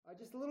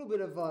Just a little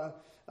bit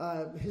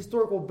of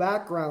historical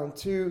background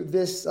to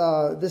this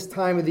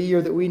time of the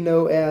year that we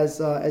know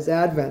as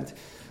Advent.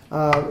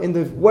 In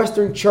the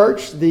Western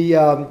Church, the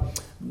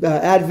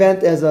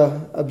Advent as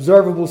a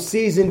observable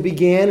season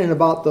began in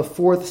about the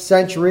 4th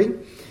century.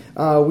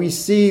 We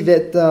see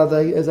that,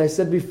 as I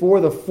said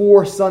before, the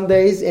 4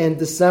 Sundays in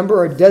December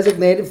are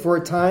designated for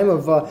a time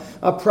of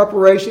a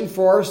preparation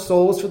for our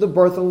souls for the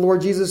birth of the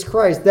Lord Jesus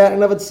Christ. That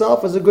in of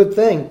itself is a good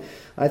thing.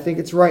 I think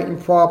it's right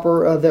and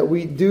proper that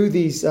we do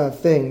these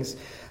things.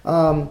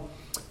 One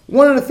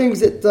of the things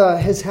that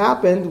has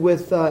happened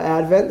with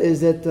Advent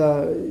is that,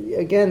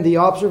 again, the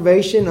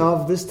observation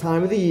of this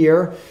time of the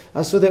year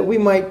so that we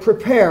might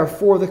prepare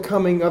for the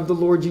coming of the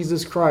Lord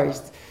Jesus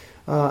Christ.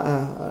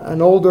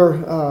 An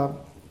older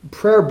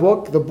prayer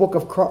book, the Book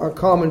of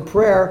Common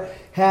Prayer,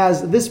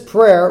 has this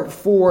prayer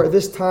for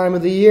this time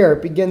of the year.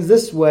 It begins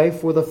this way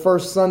for the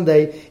first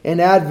Sunday in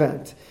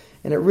Advent.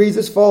 And it reads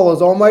as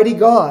follows: Almighty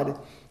God,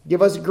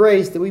 give us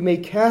grace that we may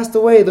cast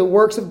away the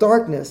works of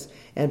darkness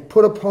and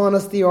put upon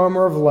us the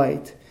armor of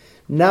light.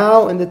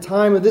 Now in the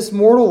time of this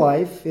mortal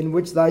life, in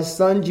which thy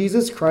Son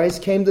Jesus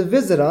Christ came to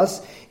visit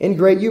us in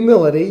great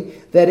humility,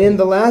 that in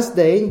the last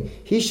day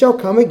he shall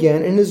come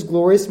again in his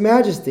glorious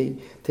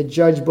majesty, to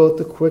judge both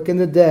the quick and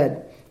the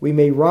dead, we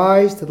may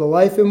rise to the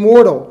life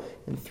immortal,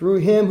 and through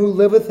him who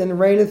liveth and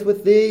reigneth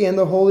with thee and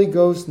the Holy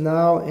Ghost,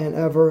 now and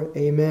ever.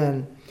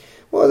 Amen.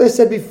 Well, as I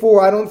said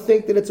before, I don't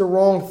think that it's a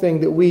wrong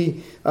thing that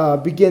we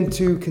begin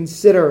to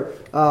consider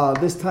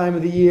this time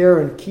of the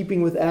year in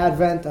keeping with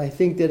Advent. I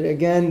think that,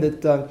 again,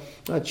 that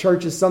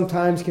churches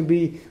sometimes can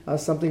be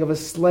something of a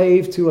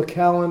slave to a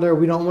calendar.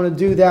 We don't want to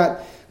do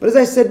that. But as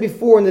I said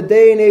before, in the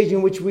day and age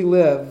in which we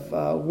live,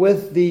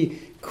 with the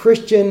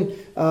Christian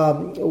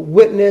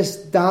witness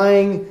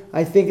dying,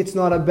 I think it's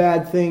not a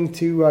bad thing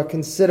to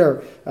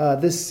consider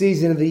this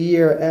season of the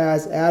year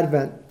as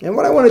Advent. And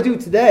what I want to do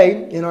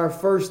today in our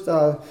first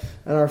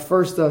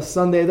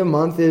Sunday of the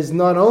month is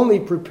not only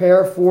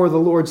prepare for the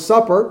Lord's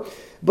Supper,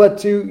 but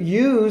to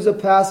use a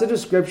passage of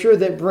Scripture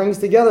that brings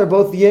together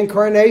both the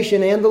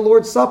Incarnation and the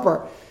Lord's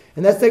Supper.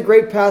 And that's that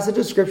great passage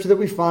of Scripture that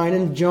we find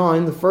in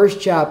John, the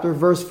 1st chapter,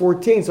 verse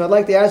 14. So I'd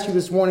like to ask you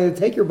this morning to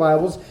take your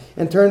Bibles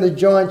and turn to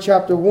John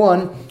chapter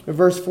 1,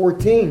 verse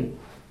 14.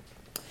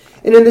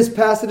 And in this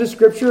passage of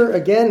Scripture,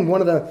 again,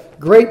 one of the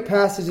great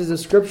passages of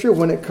Scripture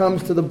when it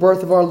comes to the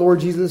birth of our Lord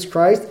Jesus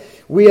Christ,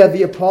 we have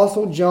the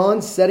Apostle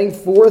John setting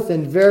forth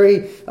in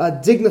very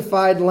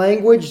dignified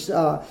language,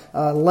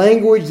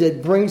 language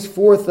that brings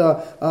forth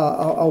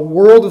a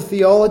world of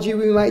theology,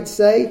 we might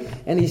say.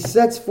 And he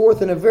sets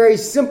forth in a very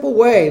simple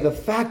way the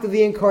fact of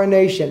the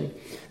Incarnation,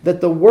 that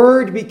the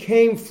Word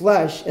became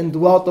flesh and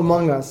dwelt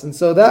among us. And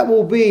so that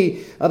will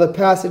be the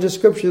passage of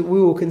Scripture that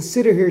we will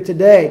consider here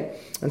today.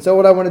 And so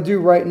what I want to do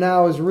right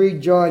now is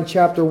read John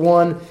chapter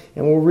 1,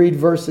 and we'll read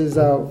verse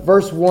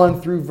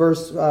 1 through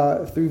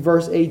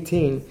verse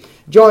 18.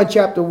 John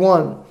chapter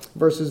 1,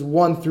 verses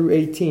 1 through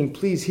 18.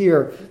 Please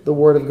hear the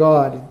Word of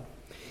God.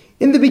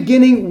 In the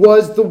beginning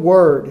was the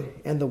Word,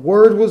 and the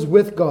Word was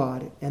with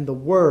God, and the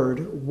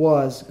Word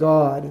was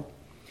God.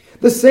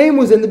 The same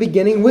was in the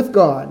beginning with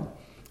God.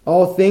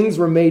 All things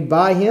were made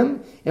by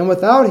him, and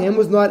without him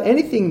was not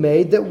anything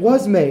made that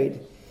was made.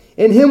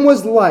 In him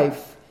was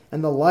life,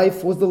 and the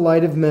life was the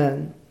light of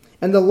men.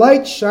 And the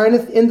light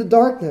shineth in the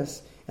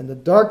darkness, and the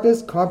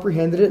darkness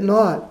comprehended it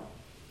not.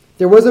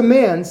 There was a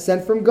man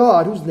sent from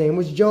God, whose name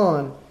was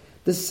John.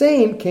 The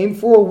same came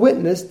for a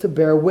witness to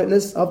bear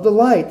witness of the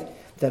light,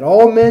 that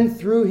all men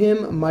through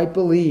him might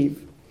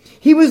believe.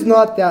 He was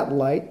not that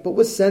light, but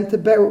was sent to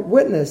bear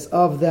witness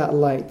of that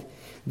light.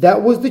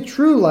 That was the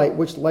true light,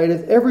 which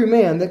lighteth every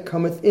man that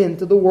cometh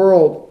into the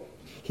world.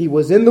 He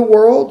was in the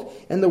world,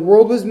 and the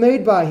world was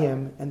made by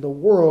him, and the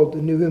world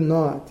knew him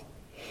not.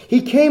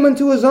 He came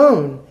unto his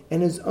own,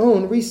 and his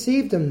own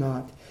received him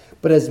not.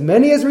 But as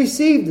many as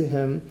received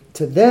him,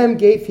 to them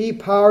gave he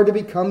power to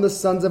become the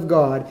sons of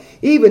God,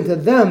 even to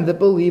them that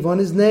believe on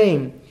his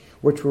name,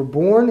 which were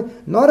born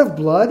not of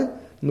blood,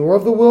 nor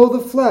of the will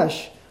of the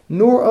flesh,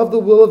 nor of the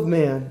will of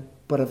man,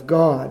 but of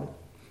God.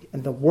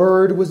 And the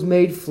Word was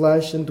made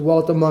flesh and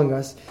dwelt among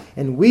us,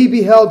 and we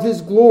beheld his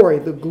glory,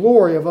 the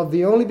glory of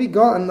the only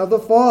begotten of the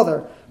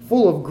Father,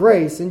 full of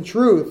grace and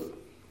truth.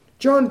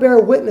 John bare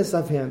witness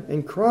of him,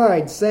 and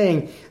cried,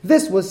 saying,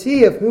 This was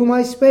he of whom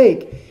I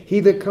spake. He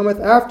that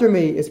cometh after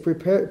me is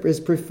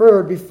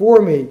preferred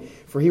before me,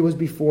 for he was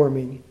before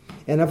me.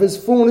 And of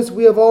his fullness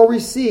we have all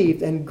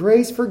received, and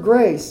grace for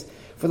grace.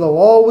 For the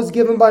law was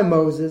given by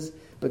Moses,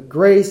 but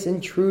grace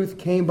and truth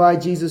came by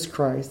Jesus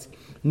Christ.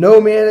 No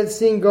man hath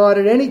seen God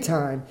at any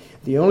time.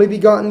 The only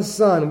begotten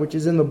Son, which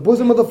is in the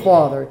bosom of the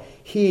Father,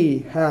 he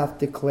hath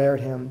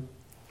declared him.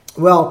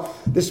 Well,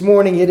 this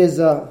morning it is,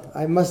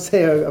 I must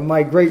say,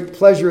 my great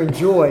pleasure and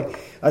joy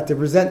to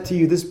present to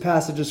you this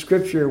passage of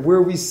Scripture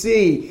where we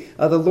see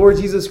the Lord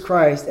Jesus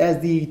Christ as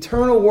the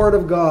eternal Word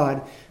of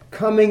God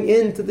coming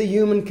into the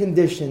human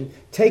condition,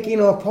 taking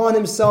upon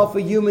himself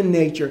a human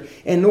nature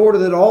in order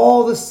that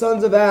all the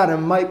sons of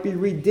Adam might be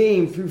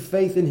redeemed through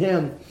faith in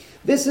him.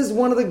 This is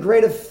one of the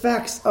great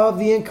effects of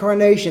the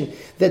incarnation,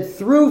 that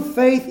through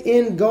faith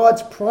in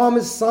God's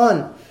promised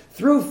Son,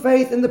 through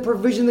faith in the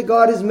provision that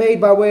God has made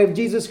by way of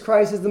Jesus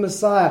Christ as the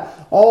Messiah,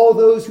 all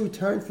those who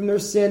turn from their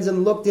sins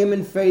and look to Him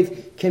in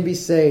faith can be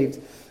saved.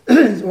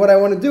 What I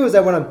want to do is I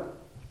want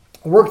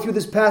to work through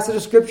this passage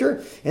of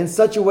Scripture in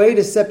such a way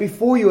to set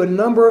before you a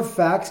number of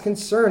facts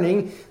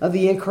concerning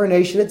the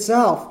incarnation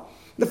itself.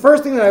 The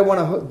first thing that I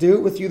want to do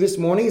with you this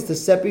morning is to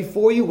set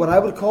before you what I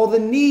would call the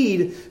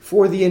need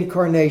for the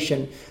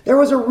incarnation. There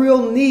was a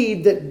real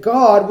need that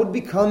God would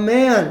become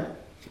man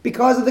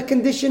because of the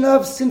condition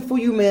of sinful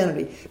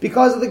humanity,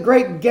 because of the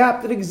great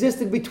gap that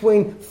existed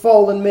between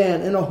fallen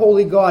man and a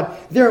holy God.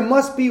 There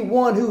must be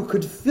one who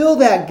could fill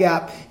that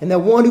gap, and that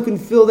one who can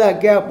fill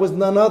that gap was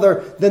none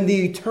other than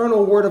the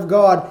eternal Word of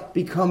God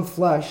become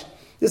flesh.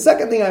 The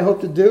second thing I hope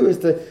to do is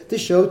to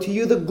show to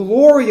you the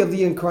glory of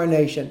the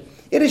incarnation.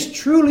 It is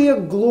truly a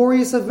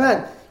glorious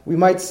event. We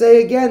might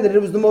say again that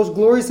it was the most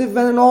glorious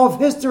event in all of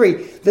history,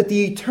 that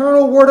the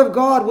eternal Word of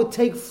God would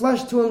take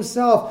flesh to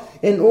Himself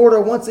in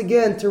order once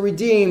again to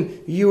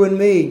redeem you and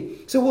me.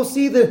 So we'll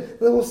see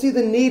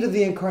the need of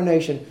the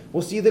incarnation.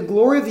 We'll see the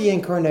glory of the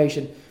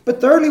incarnation. But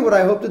thirdly, what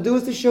I hope to do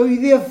is to show you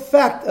the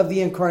effect of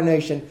the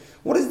incarnation.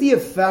 What is the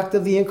effect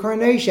of the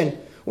incarnation?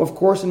 Well, of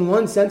course, in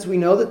one sense, we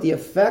know that the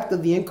effect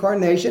of the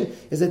incarnation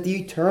is that the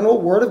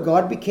eternal Word of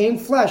God became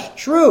flesh.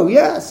 True,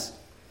 yes.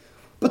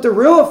 But the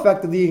real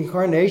effect of the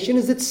incarnation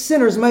is that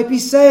sinners might be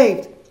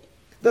saved.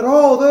 That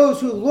all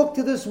those who look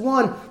to this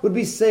one would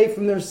be saved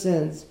from their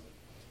sins.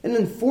 And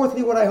then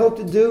fourthly, what I hope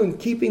to do, in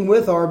keeping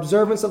with our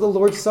observance of the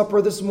Lord's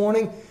Supper this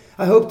morning,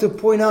 I hope to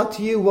point out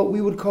to you what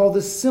we would call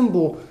the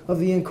symbol of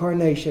the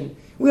incarnation.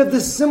 We have the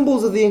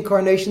symbols of the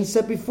incarnation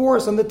set before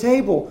us on the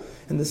table.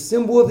 And the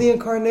symbol of the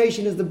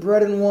incarnation is the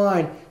bread and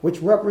wine, which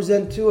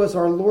represent to us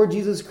our Lord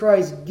Jesus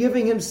Christ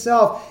giving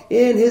Himself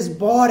in His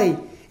body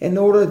in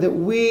order that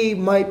we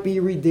might be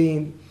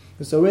redeemed.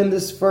 And so in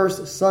this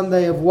first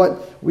Sunday of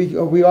what we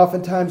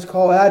oftentimes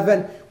call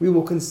Advent, we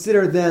will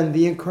consider then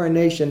the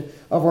incarnation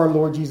of our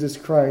Lord Jesus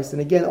Christ.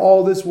 And again,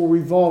 all this will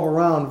revolve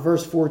around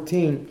verse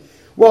 14.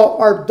 Well,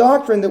 our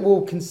doctrine that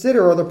we'll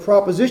consider, or the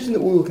proposition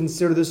that we will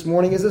consider this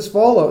morning, is as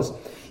follows.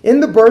 In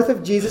the birth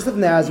of Jesus of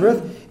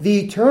Nazareth,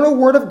 the eternal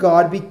Word of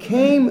God In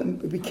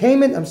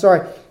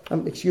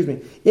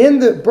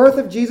the birth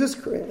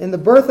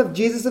of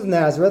Jesus of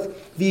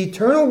Nazareth, the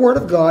eternal Word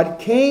of God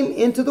came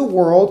into the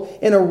world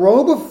in a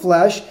robe of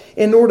flesh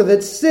in order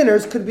that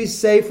sinners could be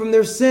saved from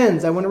their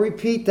sins. I want to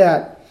repeat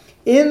that.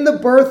 In the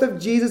birth of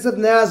Jesus of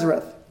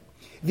Nazareth,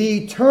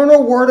 the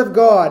eternal Word of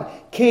God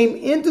came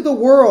into the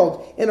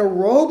world in a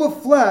robe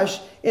of flesh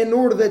in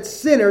order that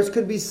sinners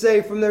could be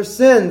saved from their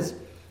sins.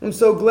 I'm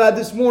so glad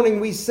this morning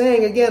we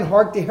sang again,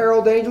 Hark the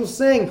Herald Angels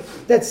Sing,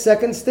 that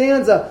second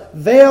stanza,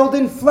 veiled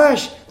in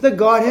flesh, the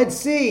Godhead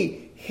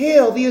see.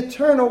 Hail the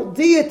eternal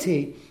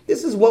deity.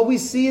 This is what we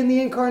see in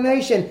the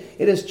incarnation.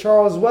 It is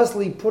Charles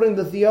Wesley putting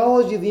the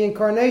theology of the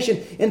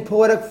incarnation in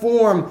poetic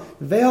form,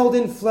 veiled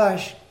in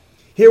flesh.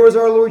 Here was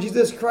our Lord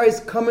Jesus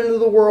Christ come into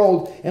the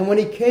world. And when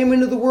He came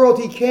into the world,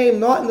 He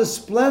came not in the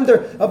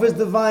splendor of His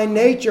divine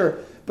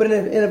nature, but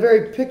in a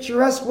very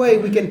picturesque way.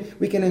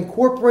 We can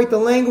incorporate the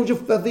language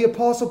of the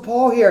Apostle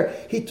Paul here.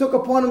 He took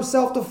upon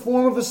Himself the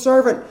form of a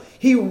servant.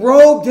 He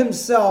robed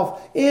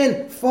Himself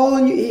in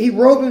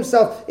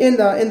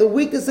the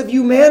weakness of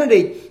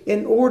humanity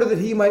in order that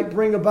He might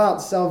bring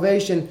about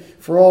salvation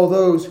for all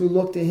those who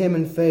look to Him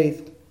in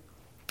faith.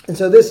 And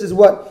so this is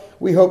what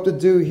we hope to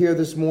do here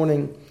this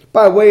morning.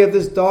 By way of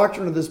this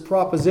doctrine, of this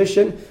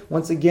proposition,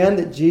 once again,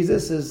 that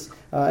Jesus is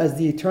as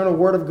the eternal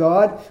Word of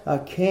God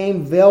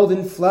came veiled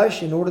in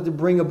flesh in order to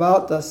bring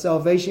about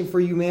salvation for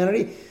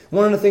humanity.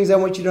 One of the things I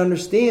want you to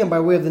understand by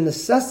way of the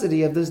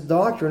necessity of this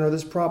doctrine or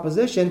this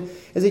proposition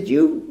is that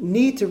you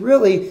need to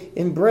really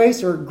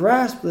embrace or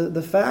grasp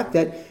the fact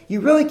that you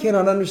really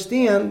cannot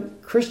understand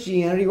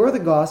Christianity or the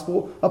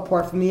gospel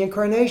apart from the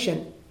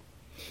incarnation.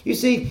 You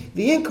see,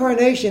 the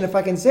incarnation, if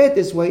I can say it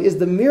this way, is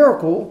the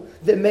miracle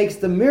that makes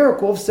the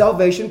miracle of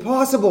salvation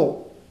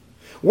possible.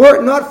 Were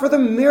it not for the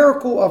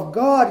miracle of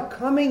God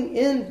coming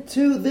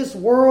into this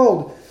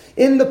world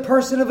in the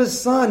person of His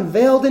Son,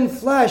 veiled in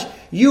flesh,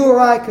 you or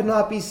I could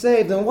not be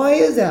saved. And why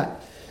is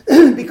that?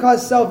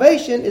 Because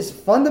salvation is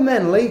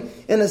fundamentally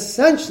and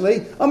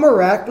essentially a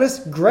miraculous,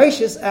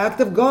 gracious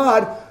act of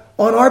God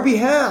on our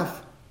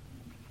behalf.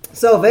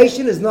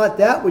 Salvation is not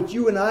that which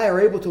you and I are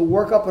able to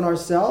work up in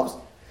ourselves.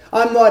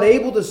 I'm not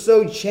able to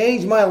so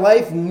change my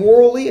life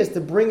morally as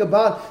to bring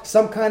about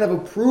some kind of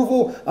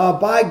approval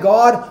by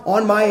God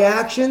on my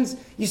actions.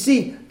 You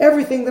see,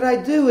 everything that I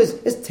do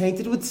is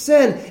tainted with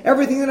sin.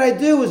 Everything that I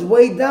do is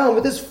weighed down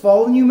with this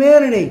fallen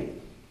humanity.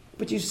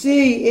 But you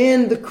see,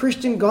 in the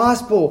Christian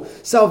gospel,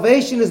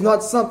 salvation is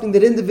not something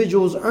that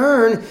individuals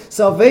earn.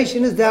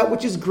 Salvation is that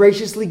which is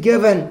graciously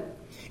given.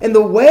 And the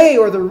way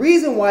or the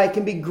reason why it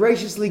can be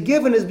graciously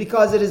given is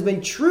because it has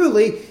been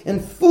truly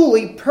and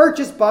fully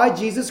purchased by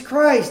Jesus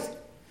Christ.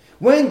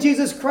 When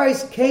Jesus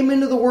Christ came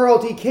into the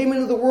world, He came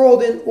into the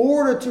world in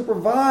order to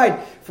provide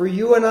for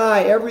you and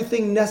I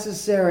everything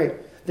necessary.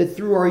 that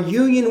through our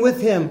union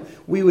with Him,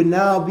 we would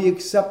now be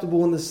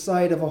acceptable in the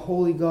sight of a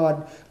holy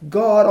God.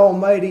 God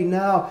Almighty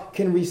now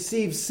can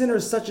receive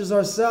sinners such as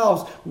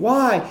ourselves.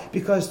 Why?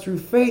 Because through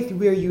faith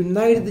we are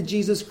united to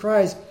Jesus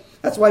Christ.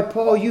 That's why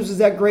Paul uses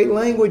that great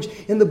language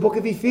in the book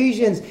of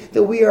Ephesians,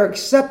 that we are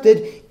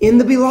accepted in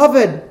the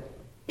Beloved.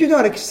 You're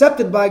not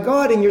accepted by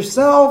God in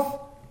yourself.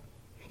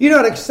 You're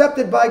not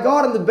accepted by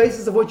God on the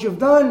basis of what you've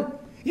done.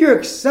 You're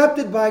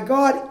accepted by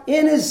God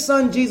in His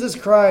Son, Jesus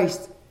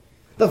Christ.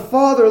 The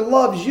Father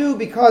loves you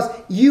because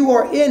you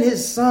are in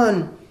His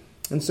Son.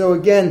 And so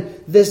again,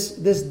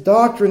 this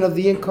doctrine of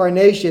the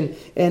incarnation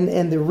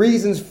and the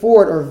reasons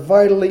for it are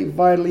vitally,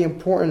 vitally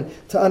important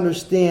to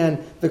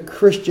understand the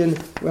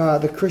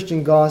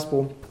Christian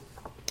gospel.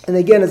 And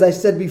again, as I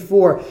said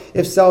before,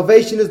 if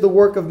salvation is the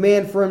work of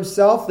man for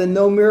himself, then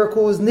no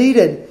miracle is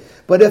needed.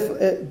 But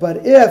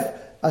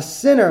if a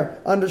sinner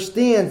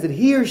understands that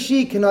he or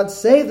she cannot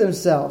save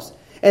themselves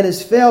and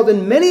has failed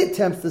in many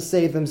attempts to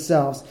save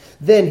themselves,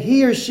 then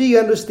he or she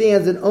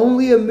understands that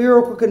only a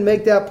miracle can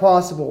make that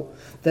possible.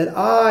 That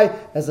I,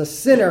 as a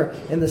sinner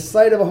in the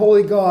sight of a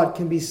holy God,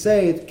 can be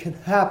saved can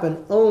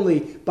happen only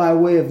by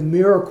way of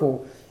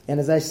miracle. And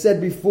as I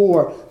said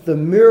before, the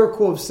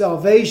miracle of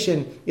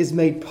salvation is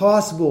made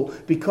possible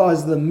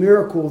because of the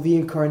miracle of the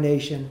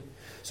incarnation.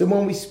 So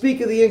when we speak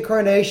of the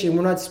incarnation,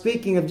 we're not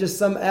speaking of just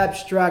some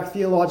abstract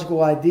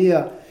theological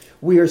idea.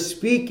 We are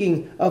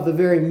speaking of the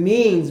very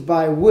means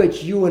by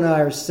which you and I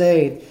are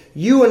saved.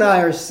 You and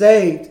I are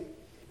saved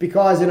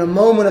because in a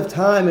moment of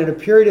time, in a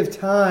period of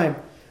time,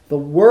 the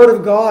Word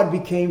of God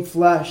became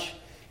flesh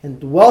and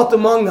dwelt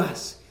among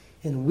us,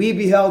 and we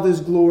beheld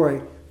His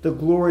glory, the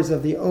glories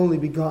of the only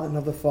begotten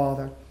of the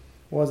Father.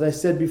 Well, as I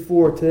said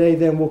before, today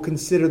then we'll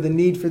consider the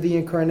need for the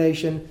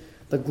incarnation,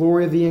 the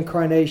glory of the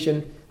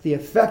incarnation, the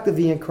effect of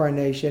the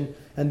incarnation,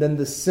 and then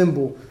the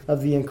symbol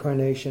of the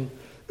incarnation.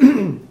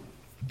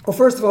 Well,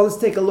 first of all, let's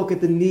take a look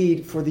at the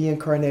need for the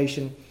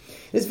incarnation.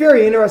 It's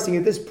very interesting.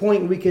 At this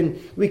point, we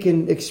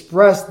can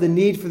express the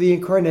need for the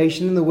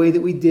incarnation in the way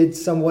that we did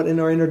somewhat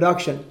in our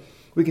introduction.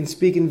 We can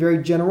speak in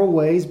very general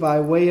ways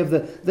by way of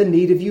the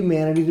need of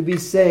humanity to be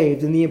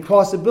saved and the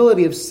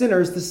impossibility of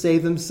sinners to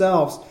save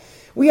themselves.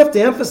 We have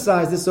to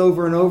emphasize this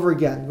over and over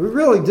again. We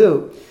really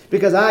do.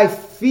 Because I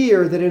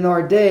fear that in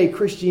our day,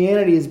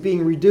 Christianity is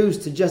being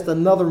reduced to just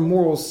another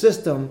moral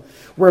system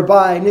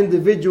whereby an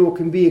individual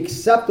can be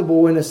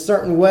acceptable in a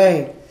certain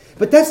way.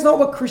 But that's not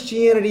what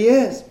Christianity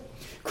is.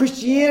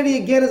 Christianity,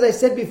 again, as I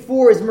said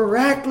before, is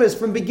miraculous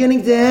from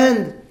beginning to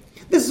end.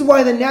 This is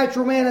why the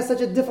natural man has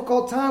such a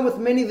difficult time with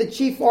many of the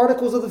chief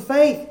articles of the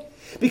faith.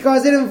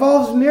 Because it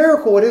involves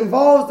miracle. It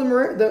involves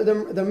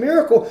the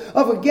miracle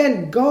of,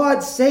 again,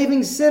 God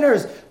saving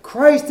sinners.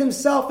 Christ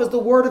Himself is the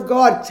Word of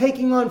God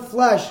taking on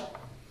flesh.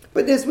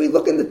 But as we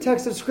look in the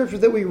text of Scripture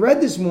that we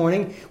read this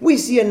morning, we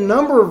see a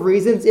number of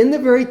reasons in the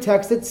very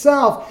text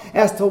itself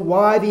as to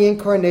why the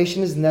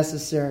incarnation is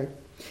necessary.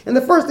 And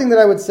the first thing that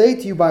I would say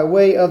to you by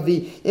way of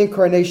the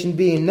incarnation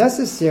being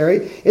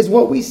necessary is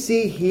what we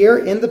see here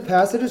in the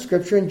passage of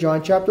Scripture in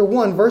John chapter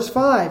 1, verse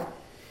 5.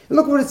 And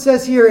look what it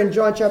says here in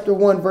John chapter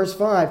 1, verse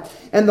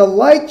 5. And the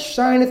light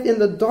shineth in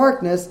the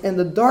darkness, and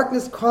the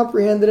darkness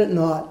comprehended it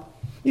not.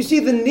 You see,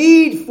 the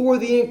need for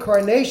the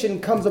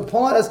incarnation comes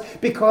upon us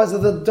because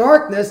of the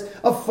darkness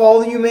of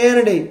fallen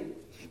humanity.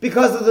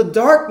 Because of the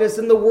darkness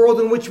in the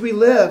world in which we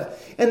live.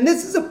 And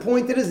this is a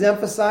point that is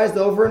emphasized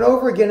over and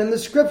over again in the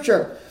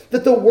Scripture.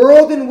 That the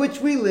world in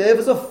which we live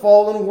is a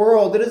fallen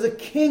world. It is a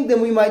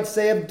kingdom, we might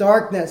say, of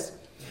darkness.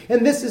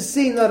 And this is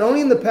seen not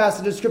only in the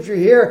passage of Scripture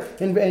here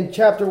in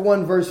chapter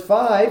 1, verse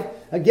 5.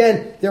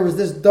 Again, there was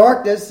this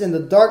darkness, and the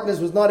darkness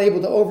was not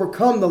able to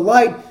overcome the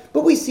light.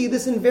 But we see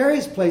this in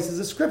various places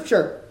of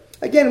Scripture.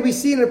 Again, we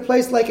see it in a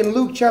place like in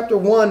Luke chapter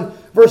 1,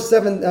 verse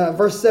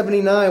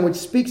 79, which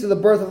speaks of the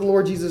birth of the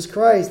Lord Jesus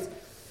Christ.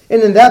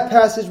 And in that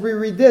passage we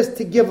read this,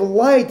 to give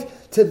light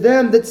to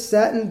them that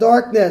sat in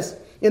darkness,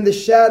 in the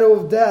shadow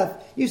of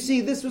death. You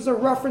see, this was a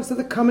reference to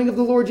the coming of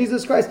the Lord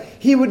Jesus Christ.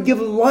 He would give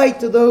light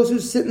to those who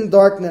sit in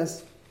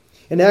darkness.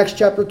 In Acts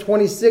chapter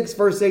 26,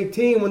 verse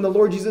 18, when the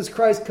Lord Jesus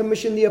Christ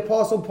commissioned the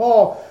Apostle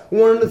Paul,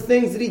 one of the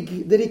things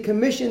that he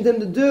commissioned him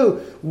to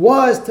do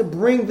was to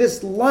bring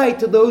this light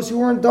to those who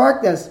were in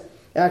darkness.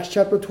 Acts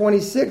chapter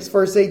 26,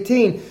 verse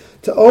 18,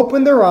 to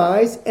open their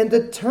eyes and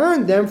to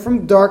turn them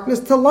from darkness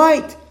to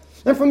light,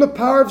 and from the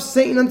power of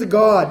Satan unto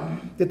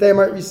God, that they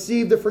might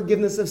receive the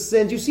forgiveness of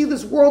sins. You see,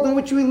 this world in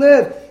which we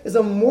live is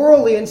a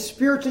morally and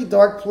spiritually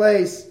dark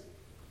place.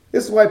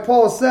 This is why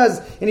Paul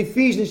says in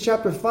Ephesians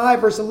chapter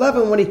 5, verse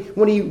 11,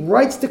 when he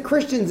writes to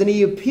Christians and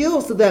he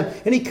appeals to them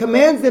and he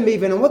commands them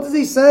even. And what does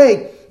he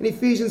say in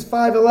Ephesians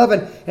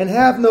 5:11? And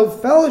have no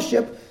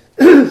fellowship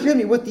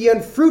with the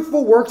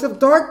unfruitful works of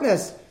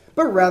darkness,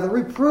 but rather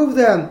reprove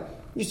them.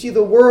 You see,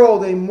 the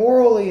world, a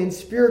morally and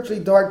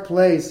spiritually dark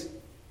place.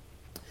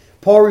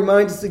 Paul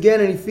reminds us again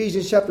in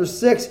Ephesians chapter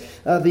 6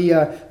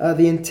 the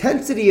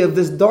intensity of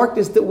this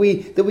darkness that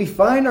we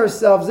find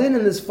ourselves in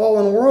this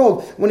fallen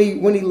world when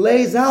he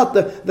lays out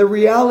the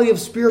reality of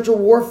spiritual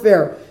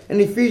warfare. In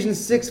Ephesians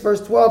 6,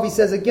 verse 12, he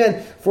says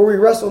again, "For we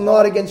wrestle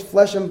not against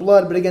flesh and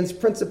blood, but against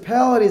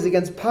principalities,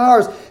 against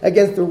powers,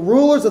 against the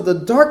rulers of the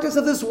darkness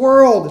of this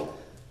world,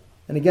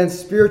 and against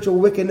spiritual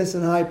wickedness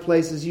in high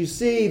places." You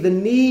see, the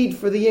need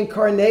for the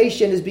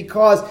incarnation is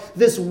because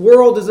this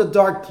world is a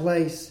dark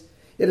place.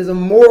 It is a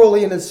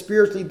morally and a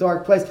spiritually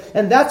dark place.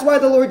 And that's why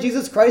the Lord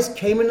Jesus Christ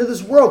came into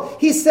this world.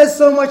 He says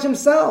so much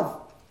himself.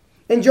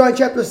 In John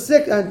chapter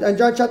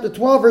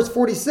 12, verse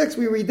 46,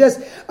 we read this,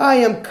 "I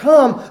am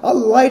come a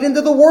light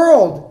into the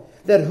world,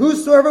 that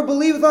whosoever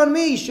believeth on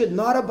me should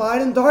not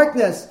abide in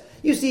darkness."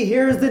 You see,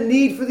 here is the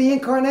need for the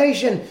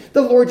incarnation.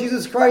 The Lord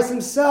Jesus Christ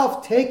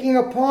himself taking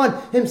upon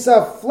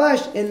himself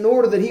flesh in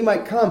order that he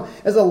might come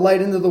as a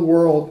light into the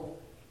world.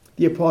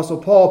 The Apostle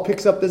Paul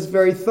picks up this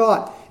very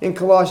thought in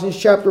Colossians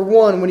chapter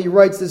 1 when he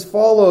writes as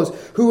follows,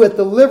 "Who hath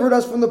delivered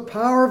us from the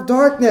power of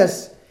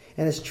darkness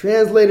and has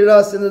translated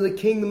us into the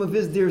kingdom of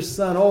his dear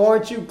Son." Oh,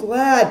 aren't you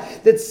glad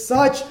that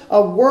such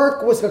a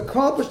work was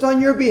accomplished on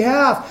your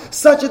behalf?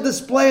 Such a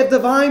display of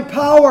divine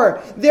power.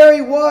 There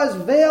he was,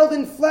 veiled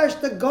in flesh,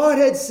 the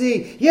Godhead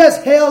see.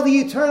 Yes, hail the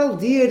eternal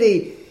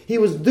deity. He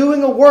was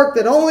doing a work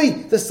that only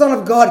the Son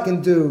of God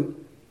can do.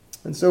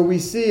 And so we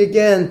see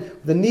again,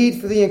 the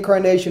need for the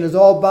incarnation is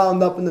all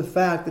bound up in the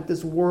fact that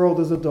this world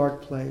is a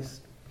dark place.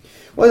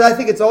 Well, I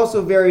think it's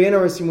also very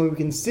interesting when we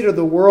consider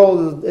the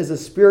world as a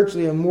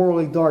spiritually and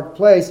morally dark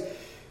place.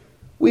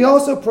 We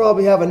also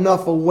probably have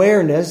enough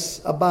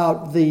awareness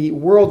about the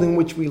world in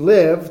which we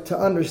live to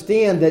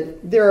understand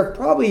that there are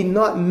probably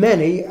not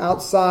many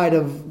outside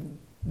of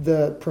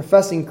the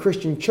professing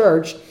Christian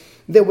church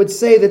that would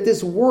say that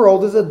this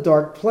world is a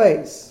dark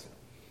place.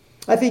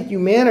 I think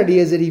humanity,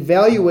 as it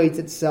evaluates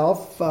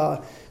itself,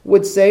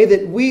 would say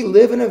that we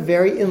live in a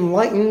very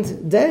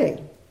enlightened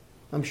day.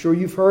 I'm sure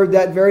you've heard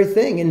that very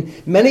thing. And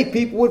many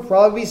people would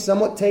probably be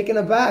somewhat taken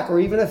aback or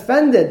even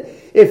offended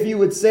if you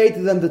would say to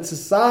them that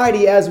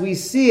society as we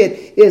see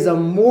it is a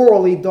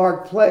morally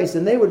dark place.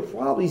 And they would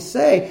probably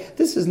say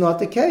this is not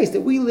the case,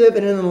 that we live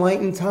in an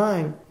enlightened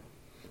time.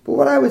 But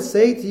what I would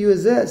say to you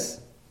is this.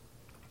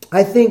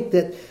 I think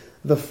that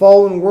the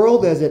fallen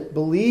world, as it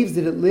believes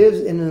that it lives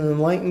in an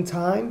enlightened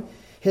time,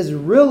 has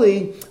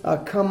really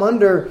come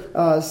under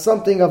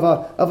something of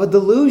a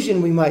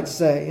delusion, we might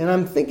say. And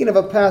I'm thinking of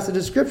a passage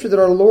of Scripture that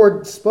our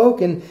Lord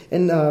spoke in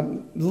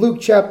Luke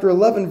chapter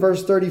 11,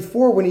 verse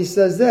 34, when he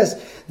says this,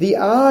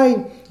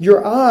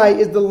 your eye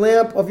is the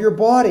lamp of your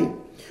body.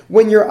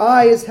 When your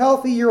eye is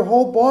healthy, your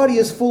whole body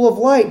is full of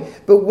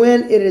light. But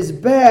when it is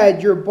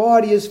bad, your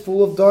body is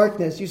full of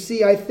darkness. You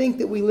see, I think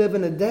that we live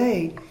in a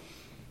day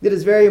that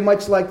is very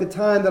much like the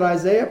time that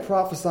Isaiah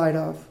prophesied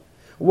of.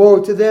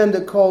 Woe to them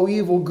that call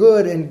evil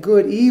good and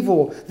good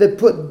evil, that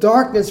put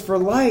darkness for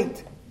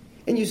light.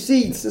 And you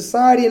see,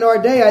 society in our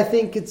day, I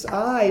think its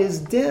eye is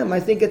dim. I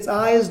think its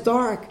eye is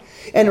dark.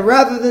 And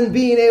rather than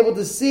being able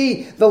to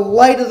see the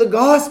light of the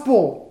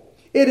gospel,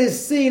 it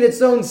has seen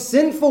its own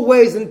sinful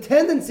ways and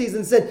tendencies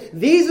and said,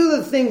 these are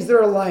the things that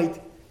are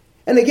light.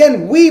 And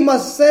again, we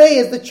must say,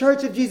 as the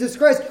Church of Jesus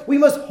Christ, we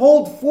must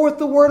hold forth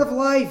the word of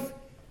life.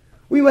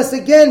 We must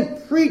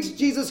again preach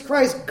Jesus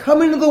Christ,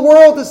 come into the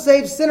world to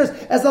save sinners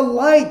as a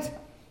light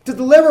to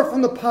deliver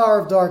from the power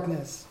of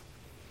darkness.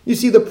 You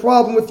see, the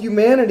problem with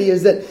humanity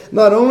is that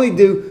not only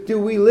do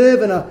we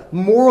live in a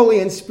morally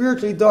and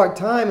spiritually dark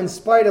time in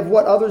spite of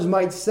what others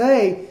might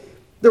say,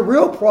 the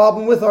real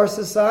problem with our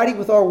society,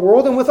 with our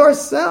world, and with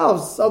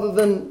ourselves,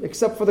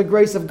 except for the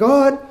grace of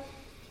God,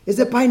 is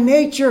that by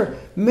nature,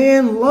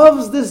 man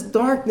loves this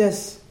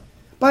darkness.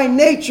 By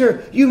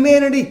nature,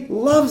 humanity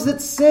loves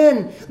its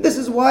sin. This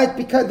is why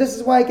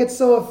it gets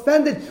so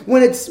offended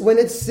when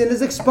its sin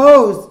is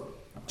exposed.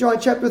 John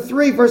chapter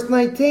 3, verse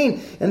 19.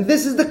 And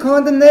this is the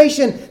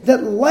condemnation,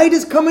 that light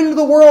is come into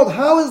the world.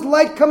 How is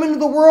light come into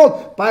the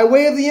world? By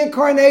way of the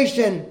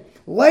incarnation.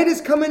 Light has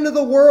come into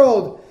the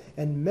world.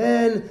 And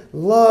men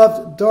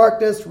loved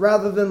darkness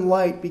rather than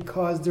light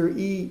because their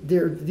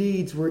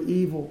deeds were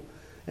evil.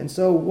 And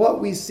so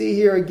what we see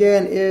here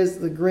again is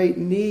the great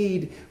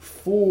need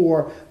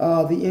for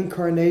the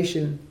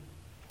incarnation.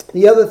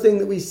 The other thing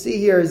that we see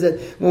here is that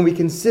when we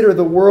consider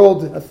the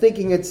world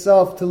thinking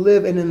itself to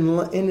live in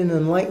an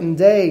enlightened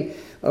day,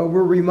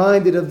 we're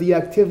reminded of the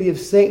activity of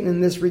Satan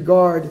in this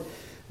regard.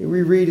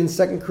 We read in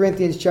 2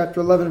 Corinthians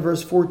chapter 11,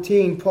 verse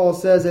 14, Paul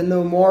says, "And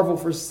no marvel,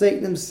 for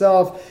Satan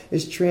himself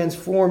is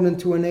transformed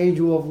into an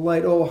angel of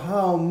light." Oh,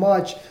 how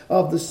much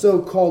of the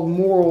so-called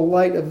moral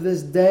light of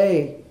this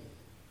day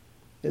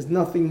is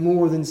nothing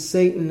more than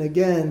Satan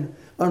again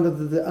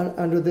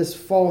under this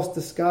false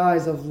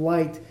disguise of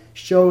light,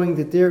 showing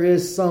that there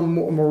is some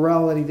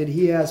morality that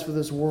he has for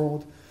this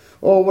world.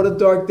 Oh, what a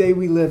dark day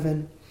we live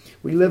in.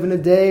 We live in a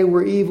day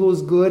where evil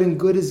is good and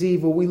good is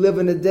evil. We live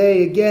in a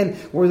day, again,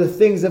 where the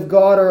things of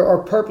God are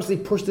purposely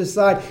pushed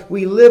aside.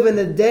 We live in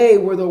a day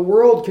where the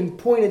world can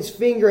point its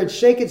finger and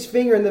shake its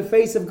finger in the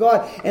face of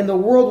God, and the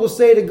world will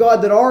say to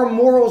God that our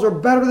morals are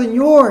better than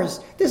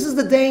yours. This is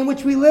the day in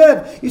which we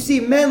live. You see,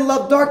 men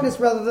love darkness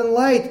rather than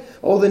light.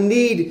 Oh, the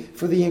need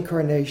for the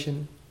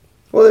incarnation.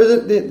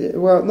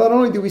 Well, not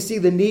only do we see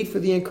the need for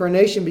the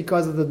incarnation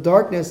because of the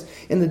darkness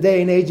in the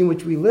day and age in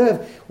which we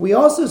live, we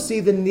also see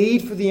the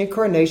need for the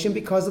incarnation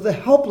because of the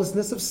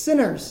helplessness of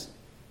sinners.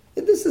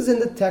 This is in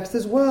the text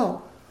as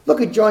well. Look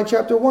at John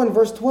chapter 1,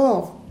 verse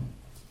 12.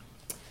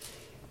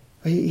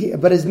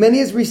 But as many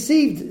as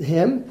received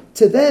him,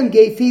 to them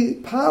gave he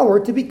power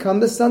to become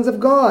the sons of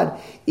God,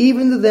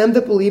 even to them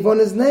that believe on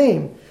his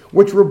name,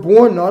 which were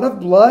born not of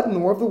blood,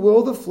 nor of the will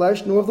of the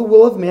flesh, nor of the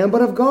will of man,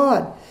 but of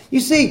God. You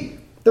see,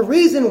 the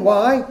reason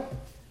why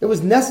it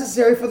was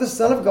necessary for the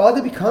Son of God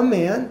to become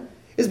man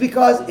is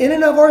because in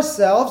and of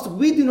ourselves,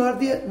 we do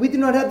not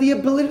have the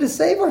ability to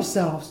save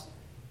ourselves.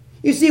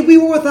 You see, we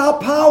were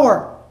without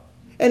power.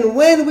 And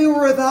when we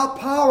were without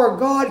power,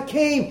 God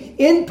came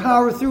in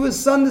power through his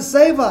Son to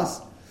save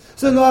us.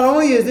 So not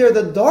only is there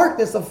the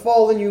darkness of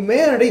fallen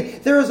humanity,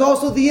 there is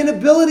also the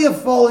inability of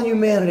fallen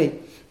humanity.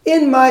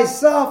 In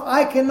myself,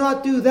 I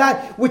cannot do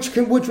that which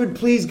would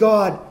please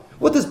God.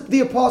 What does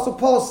the Apostle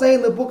Paul say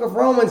in the book of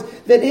Romans?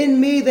 That in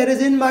me, that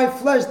is in my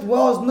flesh,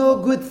 dwells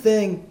no good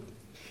thing.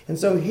 And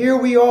so here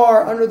we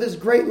are under this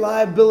great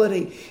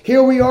liability.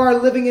 Here we are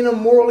living in a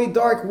morally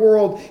dark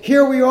world.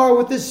 Here we are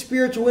with this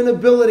spiritual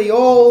inability,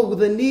 all with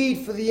the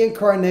need for the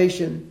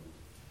incarnation.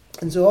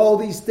 And so all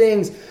these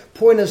things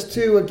point us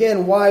to,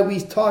 again, why we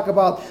talk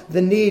about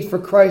the need for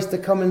Christ to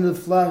come into the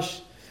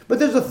flesh. But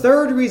there's a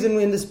third reason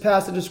in this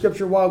passage of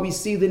Scripture why we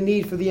see the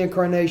need for the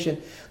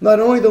incarnation. Not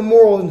only the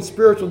moral and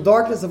spiritual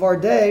darkness of our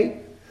day,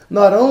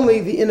 not only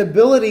the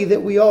inability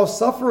that we all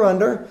suffer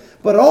under,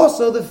 but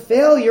also the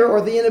failure or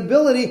the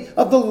inability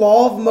of the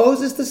law of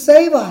Moses to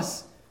save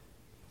us.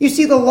 You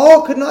see, the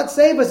law could not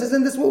save us.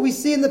 Isn't this what we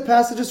see in the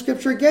passage of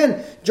Scripture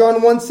again?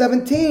 John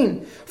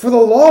 1:17. For the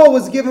law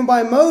was given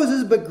by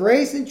Moses, but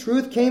grace and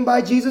truth came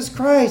by Jesus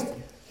Christ.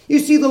 You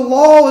see, the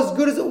law, as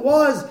good as it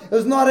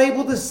was not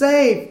able to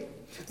save.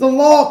 The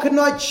law could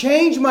not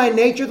change my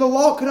nature. The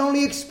law could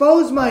only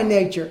expose my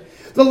nature.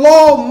 The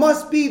law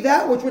must be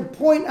that which would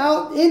point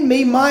out in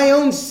me my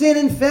own sin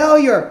and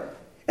failure.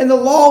 And the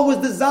law was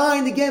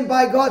designed again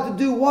by God to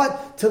do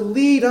what? To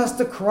lead us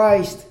to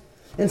Christ.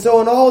 And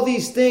so in all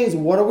these things,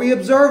 what are we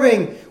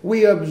observing?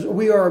 We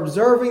are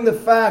observing the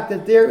fact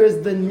that there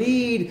is the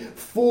need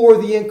for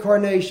the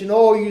incarnation.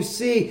 Oh, you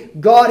see,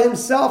 God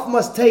himself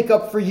must take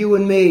up for you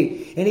and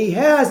me. And he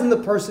has in the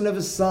person of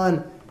his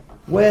Son.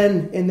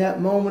 When, in that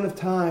moment of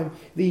time,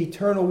 the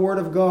eternal Word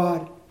of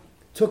God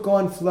took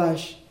on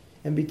flesh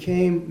and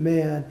became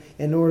man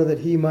in order that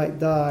he might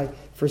die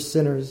for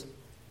sinners.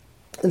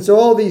 And so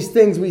all these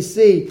things we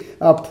see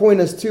point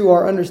us to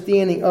our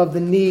understanding of the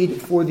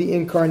need for the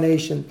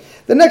incarnation.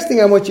 The next thing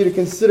I want you to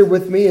consider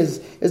with me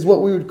is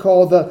what we would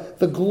call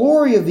the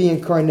glory of the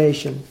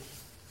incarnation.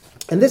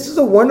 And this is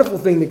a wonderful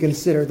thing to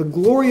consider, the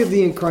glory of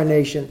the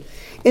incarnation.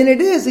 And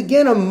it is,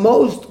 again, a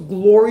most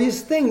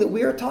glorious thing that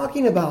we are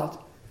talking about.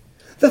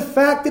 The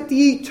fact that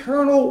the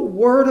eternal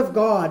Word of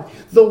God,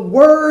 the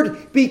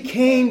Word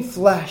became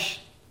flesh.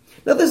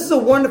 Now, this is a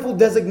wonderful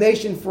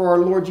designation for our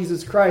Lord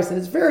Jesus Christ. And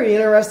it's very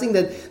interesting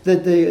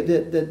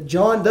that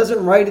John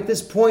doesn't write at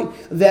this point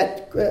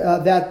that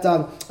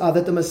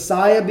the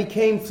Messiah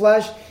became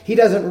flesh. He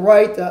doesn't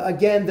write,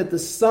 again, that the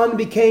Son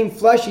became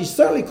flesh. He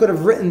certainly could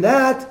have written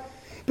that.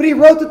 But he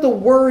wrote that the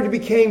Word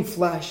became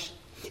flesh.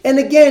 And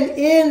again,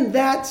 in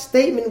that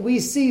statement,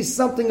 we see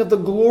something of the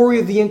glory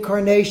of the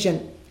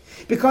incarnation.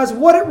 Because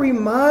what it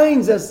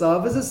reminds us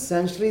of is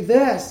essentially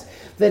this,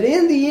 that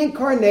in the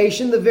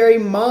incarnation, the very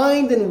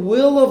mind and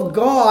will of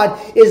God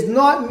is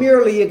not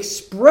merely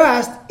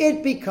expressed,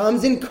 it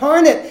becomes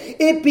incarnate.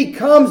 It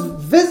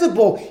becomes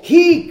visible.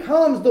 He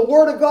comes, the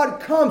Word of God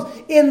comes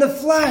in the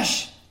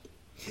flesh.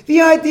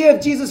 The idea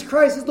of Jesus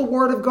Christ as the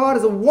Word of God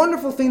is a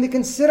wonderful thing to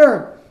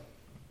consider.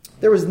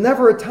 There was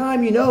never a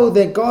time,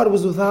 that God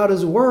was without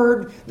His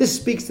Word. This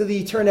speaks to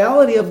the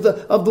eternality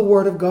of the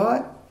Word of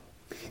God.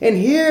 And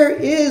here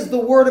is the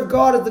Word of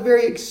God as the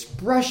very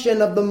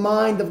expression of the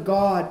mind of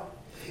God.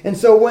 And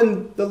so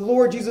when the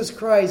Lord Jesus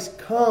Christ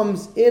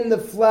comes in the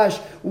flesh,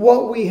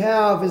 what we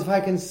have, if I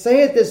can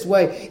say it this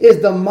way,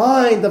 is the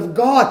mind of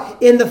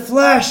God in the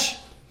flesh.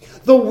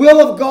 The will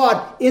of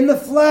God in the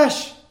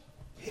flesh.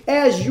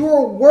 As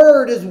your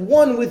Word is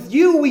one with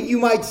you, you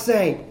might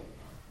say.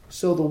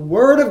 So the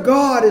Word of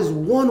God is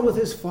one with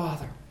His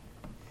Father.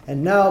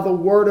 And now the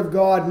Word of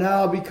God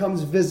now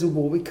becomes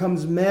visible,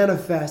 becomes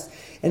manifest.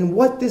 And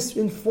what this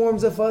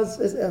informs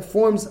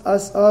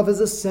us of is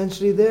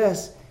essentially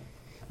this.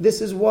 This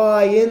is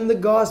why in the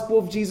gospel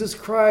of Jesus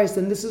Christ,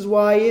 and this is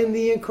why in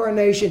the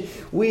incarnation,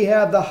 we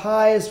have the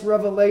highest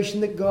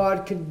revelation that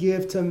God could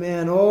give to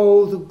man.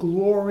 Oh, the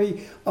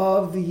glory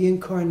of the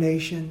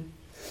incarnation.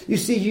 You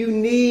see, you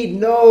need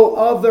no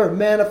other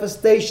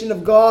manifestation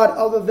of God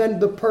other than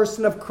the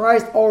person of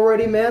Christ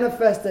already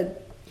manifested.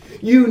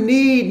 You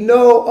need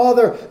no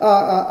other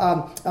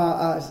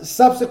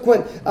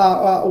subsequent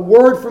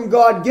word from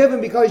God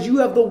given, because you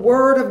have the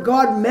Word of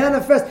God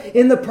manifest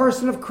in the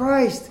person of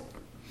Christ.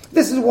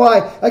 This is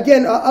why,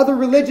 again, other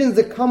religions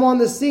that come on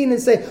the scene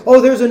and say,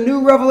 oh, there's a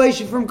new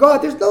revelation from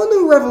God. There's no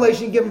new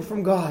revelation given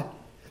from God.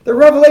 The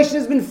revelation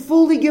has been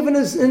fully given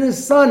us in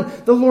His Son,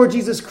 the Lord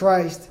Jesus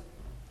Christ.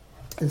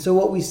 And so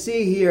what we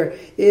see here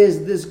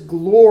is this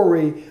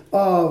glory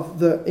of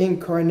the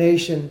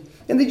incarnation.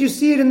 And did you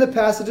see it in the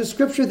passage of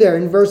Scripture there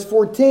in verse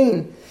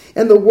 14?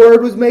 And the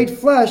Word was made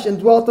flesh and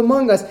dwelt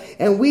among us,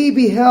 and we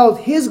beheld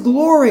His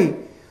glory,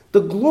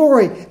 the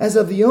glory as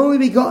of the only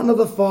begotten of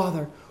the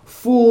Father,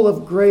 full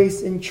of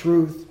grace and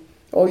truth.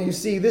 Oh, you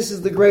see, this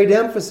is the great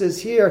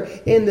emphasis here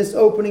in this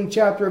opening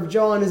chapter of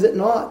John, is it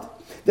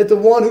not? That the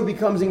one who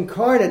becomes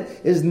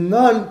incarnate is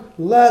none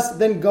less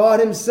than God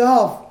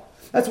Himself.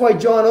 That's why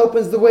John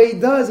opens the way he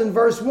does in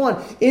verse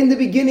 1. In the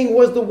beginning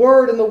was the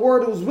Word, and the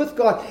Word was with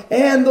God,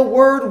 and the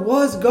Word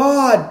was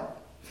God.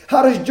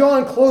 How does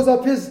John close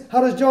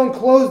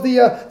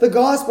the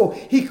gospel?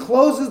 He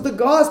closes the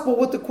gospel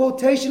with the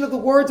quotation of the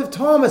words of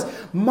Thomas,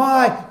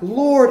 my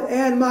Lord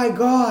and my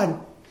God.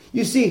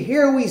 You see,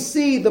 here we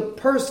see the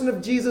person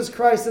of Jesus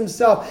Christ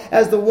Himself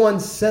as the one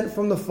sent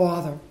from the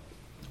Father.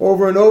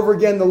 Over and over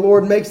again, the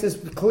Lord makes this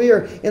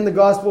clear in the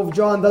Gospel of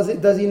John,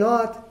 does He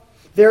not?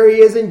 There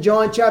He is in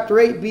John chapter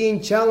 8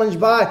 being challenged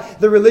by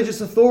the religious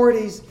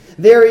authorities.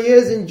 There He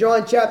is in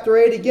John chapter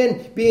 8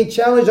 again being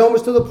challenged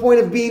almost to the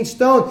point of being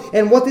stoned.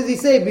 And what does He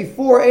say?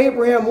 Before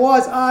Abraham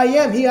was, I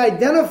am. He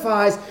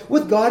identifies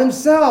with God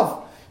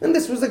Himself. And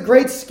this was a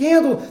great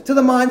scandal to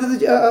the mind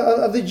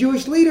of the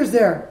Jewish leaders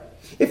there.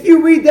 If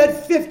you read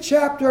that 5th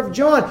chapter of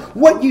John,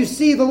 what you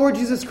see the Lord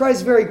Jesus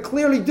Christ very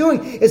clearly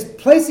doing is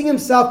placing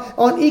Himself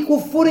on equal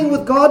footing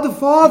with God the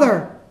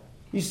Father.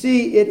 You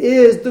see, it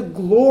is the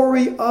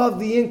glory of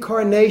the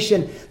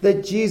incarnation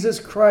that Jesus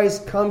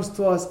Christ comes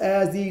to us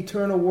as the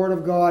eternal Word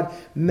of God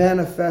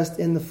manifest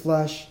in the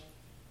flesh.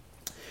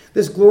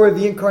 This glory of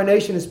the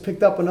incarnation is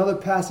picked up in other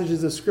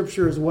passages of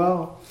Scripture as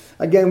well.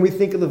 Again, we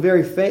think of the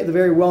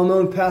very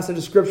well-known passage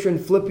of Scripture in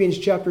Philippians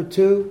chapter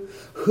 2.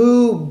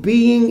 Who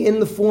being in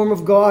the form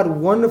of God,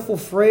 wonderful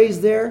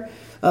phrase there.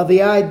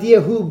 The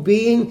idea who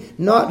being,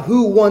 not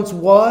who once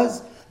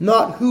was,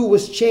 not who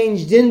was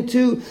changed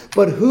into,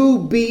 but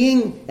who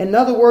being, in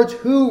other words,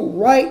 who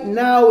right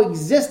now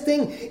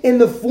existing in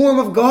the form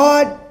of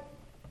God.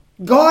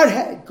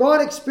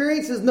 God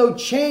experiences no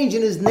change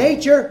in His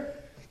nature.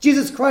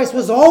 Jesus Christ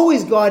was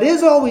always God,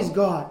 is always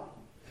God.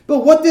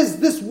 But what does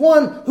this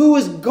one who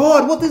is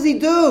God, what does He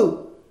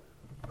do?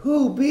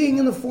 Who, being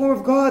in the form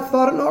of God,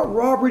 thought it not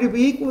robbery to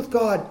be equal with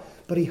God,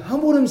 but He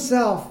humbled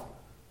Himself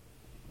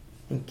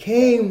and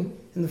came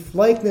in the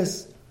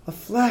likeness of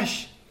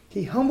flesh.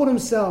 He humbled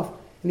Himself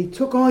and He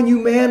took on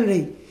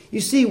humanity.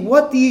 You see,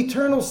 what the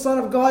eternal Son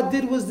of God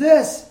did was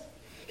this.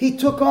 He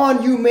took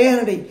on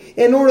humanity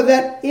in order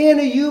that in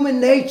a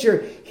human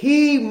nature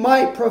He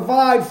might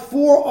provide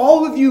for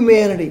all of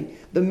humanity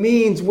the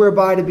means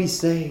whereby to be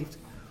saved.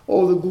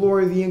 Oh, the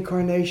glory of the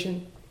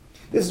incarnation.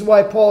 This is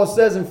why Paul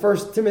says in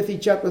 1 Timothy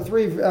chapter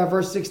 3,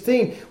 verse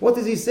 16, what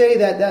does he say,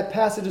 that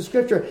passage of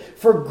Scripture?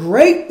 For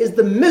great is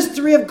the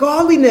mystery of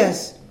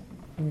godliness.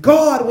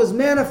 God was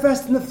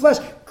manifest in the flesh.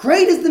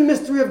 Great is the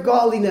mystery of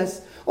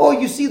godliness. Oh,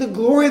 you see the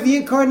glory of the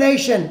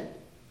incarnation.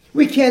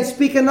 We can't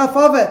speak enough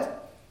of it.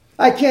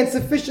 I can't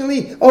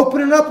sufficiently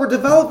open it up or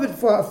develop it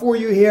for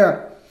you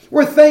here.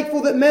 We're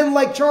thankful that men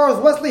like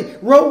Charles Wesley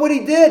wrote what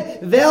he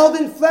did. Veiled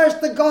in flesh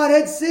the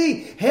Godhead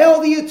see.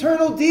 Hail the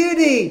eternal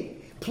deity.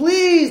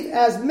 Pleased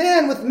as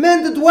man with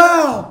men to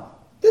dwell.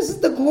 This is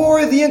the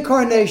glory of the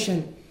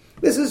incarnation.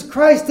 This is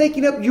Christ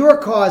taking up your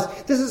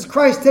cause. This is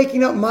Christ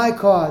taking up my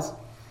cause.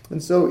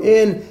 And so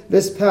in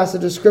this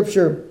passage of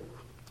Scripture,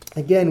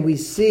 again, we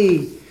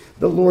see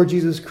the Lord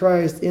Jesus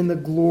Christ in the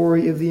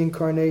glory of the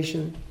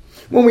incarnation.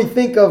 When we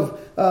think of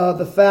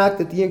the fact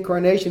that the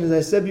incarnation, as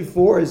I said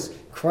before, is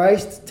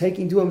Christ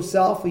taking to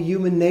Himself a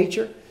human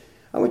nature,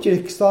 I want you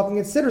to stop and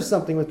consider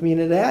something with me,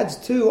 and it adds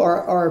to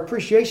our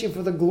appreciation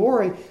for the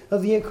glory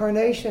of the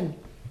incarnation.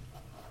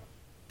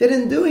 That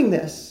in doing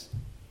this,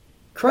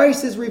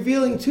 Christ is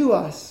revealing to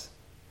us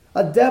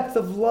a depth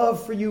of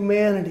love for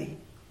humanity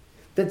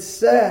that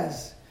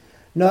says,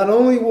 not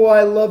only will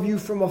I love you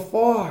from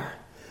afar,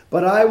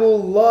 but I will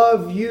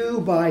love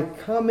you by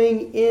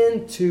coming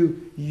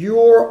into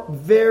your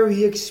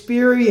very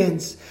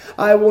experience.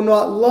 I will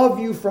not love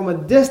you from a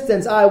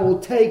distance. I will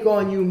take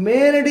on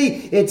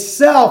humanity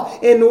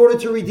itself in order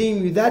to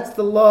redeem you. That's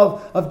the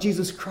love of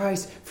Jesus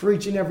Christ for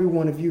each and every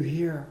one of you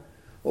here.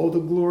 Oh, the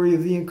glory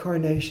of the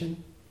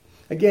incarnation.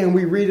 Again,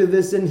 we read of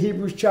this in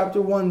Hebrews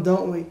chapter 1,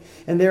 don't we?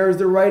 And there is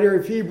the writer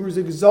of Hebrews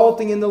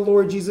exalting in the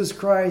Lord Jesus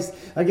Christ.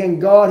 Again,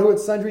 God, who at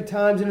sundry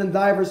times and in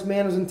divers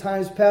manners in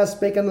times past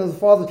spake unto the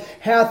fathers,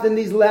 hath in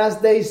these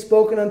last days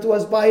spoken unto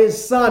us by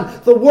His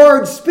Son. The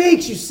Word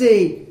speaks, you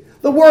see.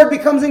 The Word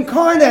becomes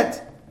incarnate.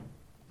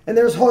 And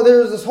there's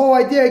this whole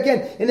idea,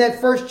 again, in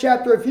that first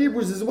chapter of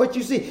Hebrews, is what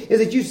you see, is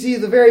that you see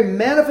the very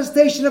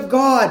manifestation of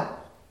God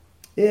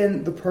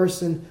in the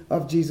person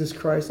of Jesus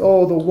Christ.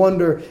 Oh, the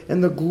wonder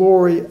and the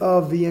glory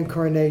of the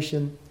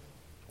incarnation.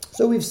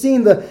 So we've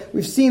seen the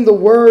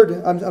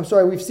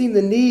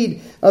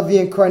need of the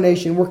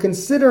incarnation. We're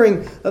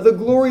considering the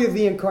glory of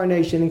the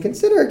incarnation. And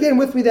consider again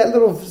with me that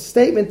little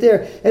statement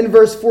there in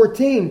verse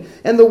 14.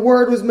 And the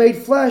Word was made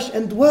flesh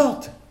and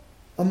dwelt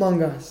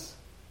among us.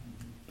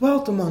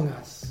 Dwelt among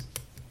us.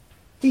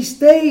 He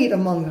stayed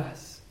among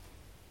us.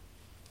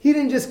 He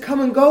didn't just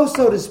come and go,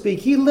 so to speak.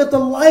 He lived a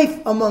life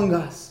among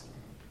us.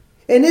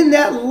 And in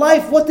that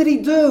life, what did He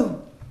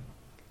do?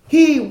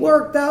 He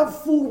worked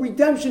out full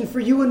redemption for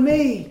you and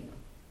me.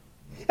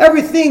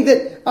 Everything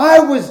that I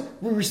was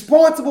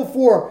responsible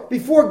for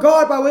before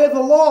God by way of the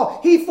law,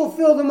 He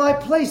fulfilled in my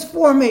place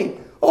for me.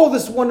 Oh,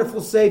 this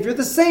wonderful Savior.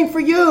 The same for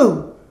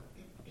you.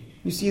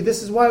 You see,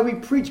 this is why we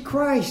preach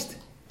Christ.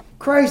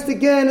 Christ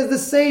again is the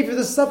Savior,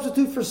 the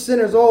substitute for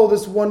sinners. Oh,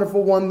 this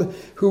wonderful one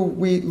who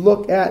we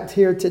look at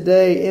here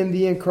today in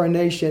the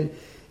incarnation.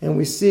 And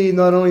we see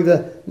not only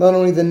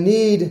the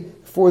need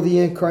for the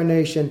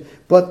incarnation,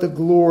 but the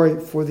glory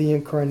for the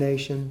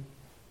incarnation.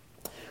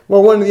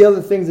 Well, one of the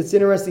other things that's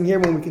interesting here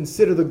when we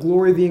consider the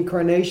glory of the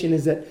incarnation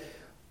is that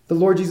the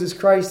Lord Jesus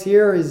Christ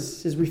here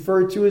is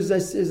referred to, as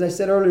I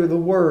said earlier, the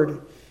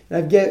Word.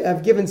 And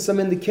I've given some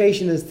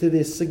indication as to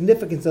the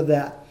significance of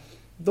that.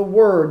 The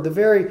Word, the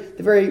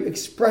very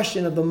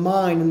expression of the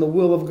mind and the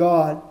will of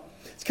God.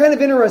 It's kind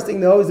of interesting,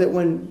 though, is that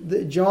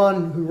when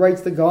John, who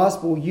writes the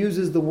Gospel,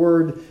 uses the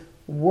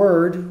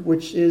word,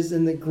 which is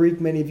in the Greek,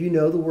 many of you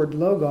know, the word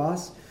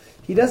logos,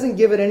 he doesn't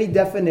give it any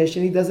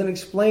definition. He doesn't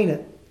explain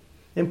it.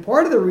 And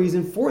part of the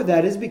reason for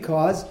that is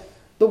because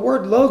the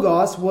word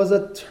logos was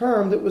a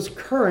term that was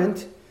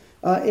current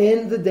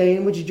in the day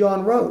in which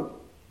John wrote.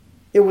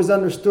 It was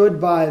understood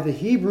by the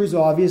Hebrews,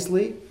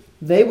 obviously.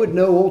 They would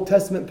know Old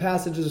Testament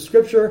passages of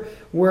Scripture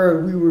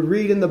where we would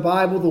read in the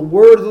Bible, the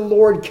word of the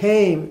Lord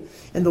came,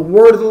 and the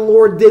word of the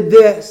Lord did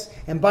this,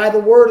 and by the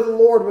word of the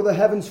Lord were the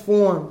heavens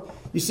formed.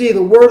 You see,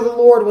 the word of the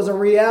Lord was a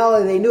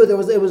reality. They knew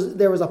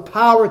there was a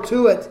power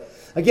to it.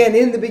 Again,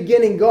 in the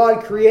beginning,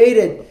 God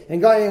created.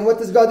 And what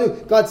does God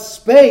do? God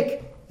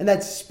spake. And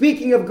that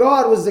speaking of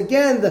God was,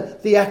 again,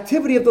 the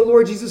activity of the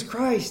Lord Jesus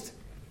Christ.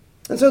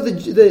 And so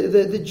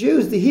the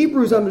Jews, the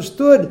Hebrews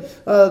understood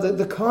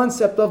the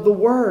concept of the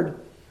Word.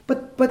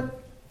 But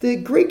the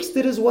Greeks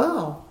did as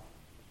well.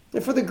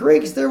 And for the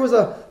Greeks, there was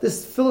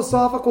this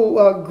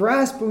philosophical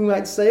grasp, we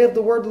might say, of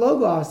the word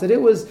logos, that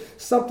it was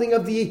something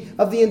of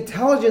the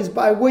intelligence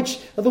by which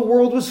the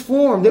world was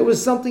formed. It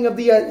was something of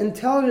the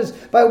intelligence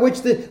by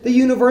which the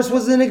universe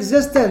was in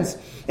existence.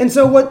 And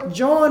so what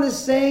John is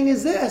saying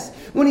is this.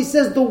 When he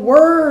says the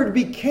Word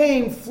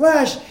became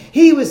flesh,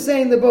 he was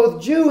saying to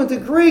both Jew and to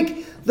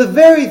Greek, the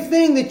very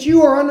thing that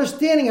you are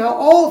understanding how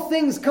all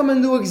things come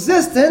into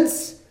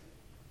existence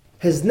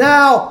has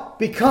now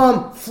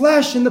become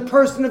flesh in the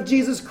person of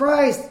Jesus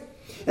Christ.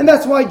 And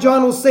that's why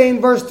John will say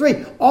in verse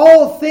 3,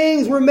 all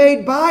things were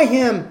made by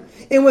Him,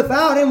 and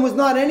without Him was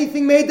not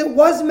anything made that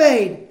was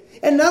made.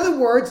 In other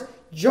words,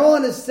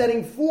 John is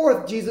setting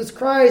forth Jesus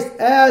Christ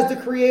as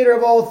the creator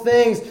of all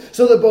things,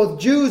 so that both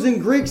Jews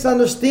and Greeks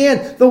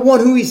understand the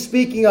one who he's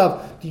speaking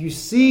of. Do you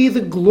see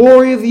the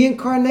glory of the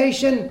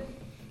incarnation?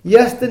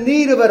 Yes, the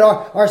need of it,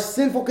 our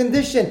sinful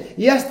condition.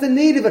 Yes, the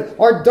need of it,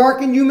 our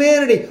darkened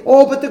humanity.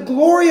 Oh, but the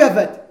glory of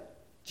it.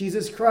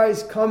 Jesus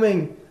Christ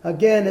coming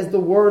again as the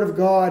Word of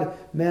God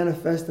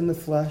manifest in the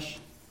flesh.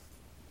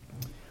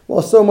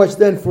 Well, so much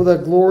then for the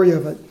glory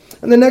of it.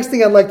 And the next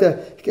thing I'd like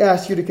to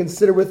ask you to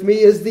consider with me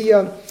is the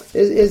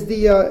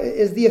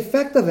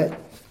effect of it.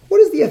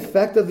 What is the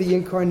effect of the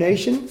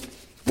incarnation?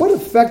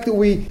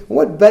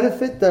 What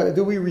benefit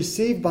do we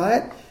receive by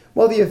it?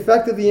 Well, the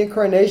effect of the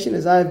incarnation,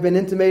 as I've been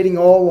intimating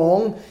all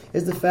along,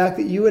 is the fact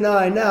that you and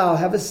I now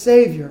have a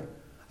Savior,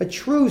 a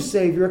true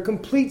Savior, a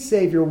complete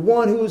Savior,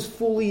 one who is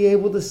fully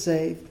able to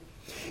save.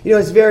 You know,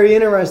 it's very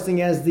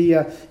interesting as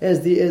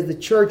the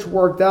church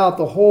worked out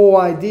the whole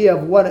idea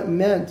of what it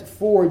meant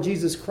for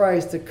Jesus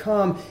Christ to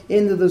come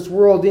into this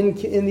world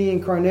in the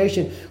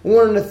incarnation.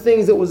 One of the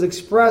things that was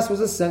expressed was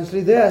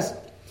essentially this,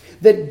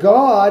 that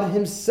God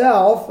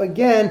Himself,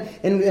 again,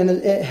 and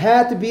it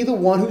had to be the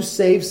one who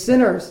saves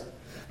sinners.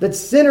 That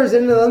sinners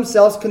in and of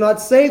themselves cannot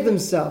save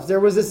themselves.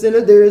 There is this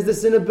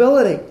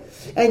inability.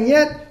 And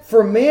yet,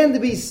 for man to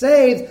be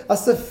saved, a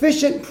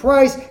sufficient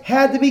price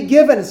had to be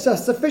given. A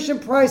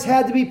sufficient price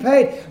had to be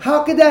paid.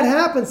 How could that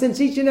happen,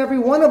 since each and every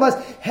one of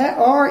us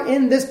are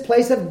in this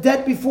place of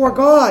debt before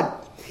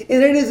God?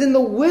 And it is in the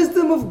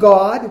wisdom of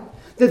God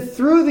that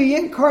through the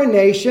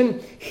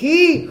incarnation,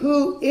 He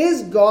who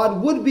is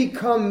God would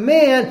become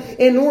man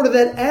in order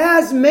that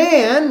as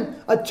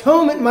man,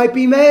 atonement might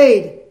be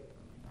made.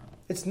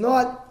 It's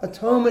not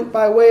atonement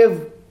by way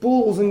of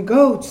bulls and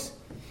goats.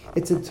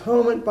 It's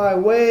atonement by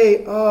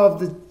way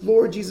of the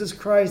Lord Jesus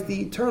Christ, the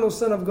eternal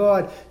Son of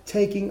God,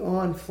 taking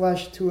on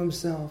flesh to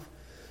Himself.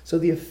 So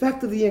the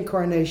effect of the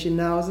incarnation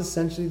now is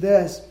essentially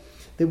this,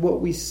 that what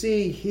we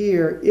see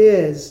here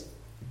is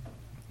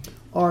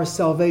our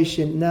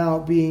salvation now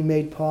being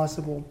made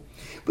possible.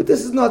 But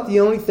this is not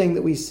the only thing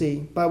that we see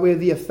by way of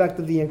the effect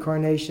of the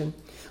incarnation.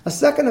 A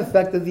second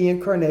effect of the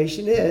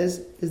incarnation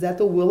is that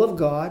the will of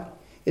God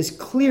is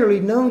clearly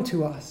known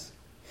to us.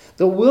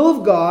 The will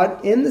of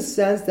God, in the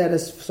sense that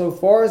as so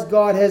far as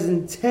God has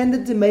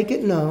intended to make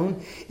it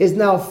known, is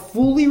now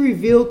fully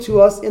revealed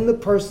to us in the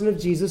person of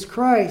Jesus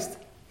Christ.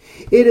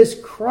 It is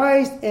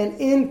Christ and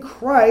in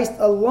Christ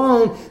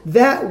alone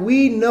that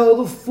we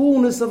know the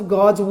fullness of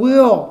God's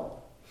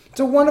will. It's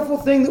a wonderful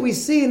thing that we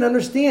see and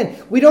understand.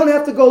 We don't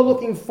have to go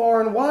looking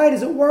far and wide,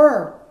 as it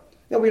were.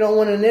 We don't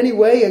want to in any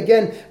way,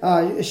 again,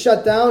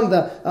 shut down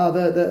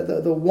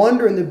the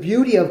wonder and the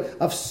beauty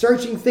of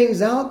searching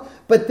things out.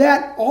 But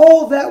that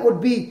all that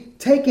would be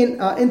taken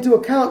into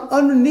account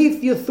underneath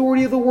the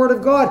authority of the Word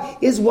of God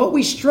is what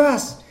we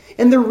stress.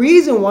 And the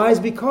reason why is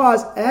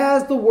because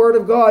as the Word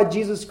of God,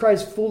 Jesus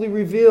Christ fully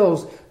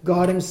reveals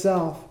God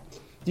Himself.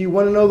 Do you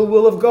want to know the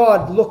will of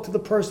God? Look to the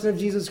person of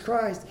Jesus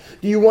Christ.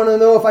 Do you want to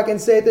know, if I can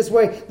say it this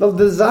way, the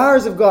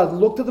desires of God?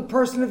 Look to the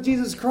person of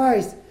Jesus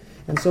Christ.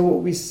 And so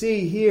what we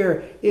see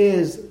here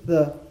is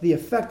the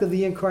effect of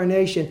the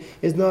incarnation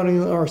is not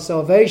only our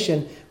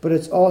salvation, but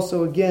it's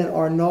also, again,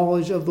 our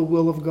knowledge of the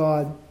will of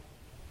God.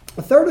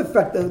 A third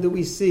effect that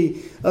we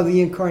see of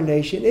the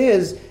incarnation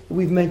is,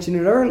 we've mentioned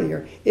it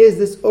earlier, is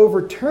this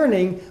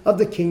overturning of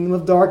the kingdom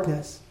of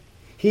darkness.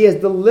 He has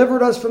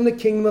delivered us from the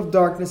kingdom of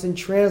darkness and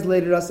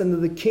translated us into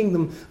the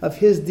kingdom of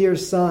His dear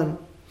Son.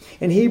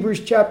 In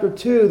Hebrews chapter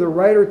 2, the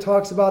writer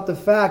talks about the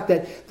fact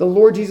that the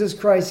Lord Jesus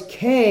Christ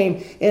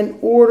came in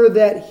order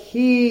that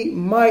He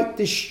might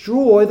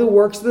destroy the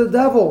works of the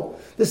devil.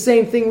 The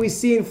same thing we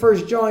see in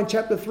 1 John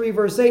chapter 3,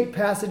 verse 8,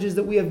 passages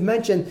that we have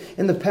mentioned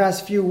in the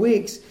past few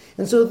weeks.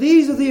 And so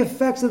these are the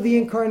effects of the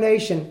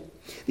incarnation.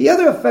 The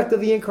other effect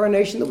of the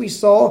incarnation that we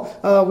saw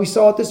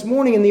it this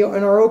morning in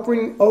our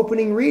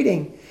opening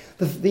reading.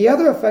 The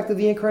other effect of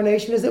the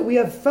incarnation is that we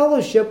have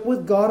fellowship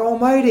with God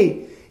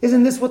Almighty.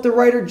 Isn't this what the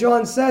writer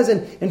John says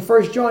in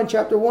 1 John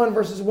chapter 1,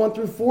 verses 1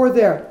 through 4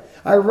 there?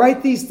 I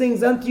write these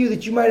things unto you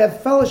that you might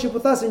have fellowship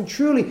with us. And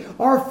truly,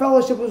 our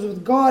fellowship was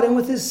with God and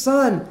with His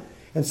Son.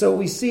 And so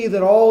we see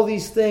that all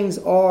these things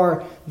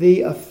are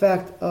the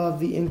effect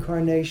of the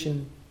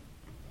incarnation.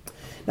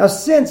 Now,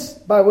 since,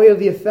 by way of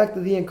the effect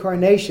of the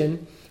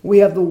incarnation, we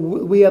have the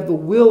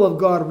will of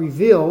God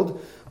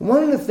revealed,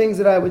 one of the things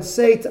that I would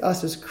say to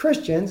us as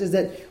Christians is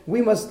that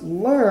we must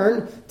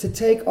learn to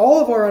take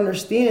all of our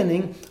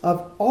understanding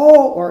of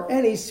all or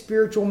any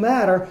spiritual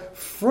matter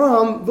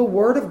from the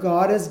Word of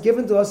God as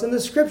given to us in the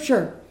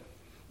Scripture.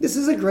 This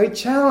is a great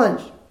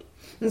challenge.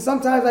 And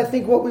sometimes I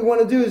think what we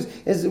want to do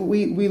is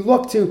we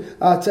look to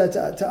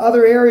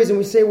other areas and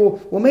we say, well,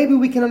 maybe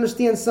we can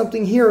understand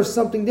something here or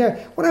something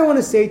there. What I want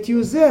to say to you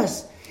is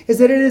this, is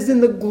that it is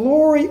in the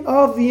glory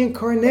of the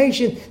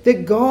incarnation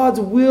that God's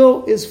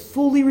will is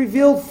fully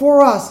revealed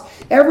for us.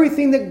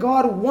 Everything that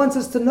God wants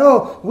us to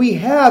know, we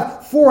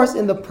have for us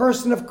in the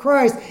person of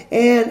Christ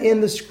and in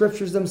the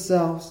Scriptures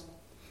themselves.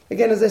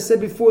 Again, as I said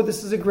before,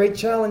 this is a great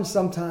challenge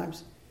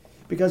sometimes,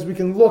 because we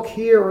can look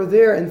here or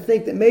there and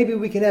think that maybe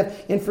we can have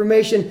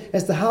information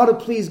as to how to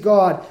please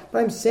God.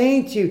 But I'm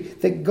saying to you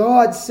that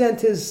God sent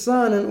His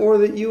Son in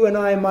order that you and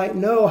I might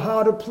know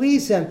how to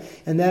please Him.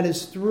 And that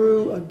is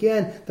through,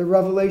 again, the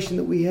revelation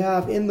that we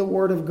have in the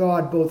Word of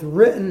God, both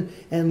written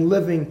and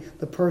living,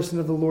 the person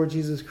of the Lord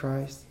Jesus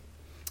Christ.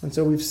 And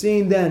so we've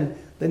seen then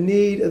the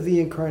need of the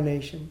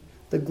incarnation,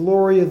 the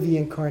glory of the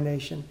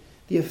incarnation,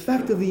 the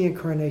effect of the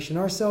incarnation,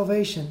 our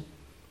salvation.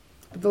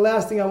 But the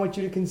last thing I want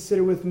you to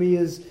consider with me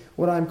is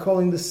what I'm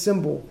calling the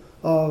symbol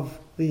of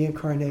the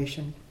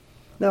incarnation.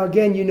 Now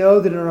again, you know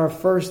that in our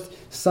first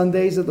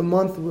Sundays of the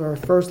month, our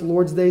first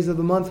Lord's Days of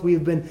the month, we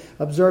have been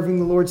observing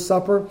the Lord's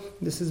Supper.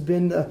 This has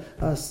been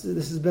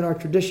our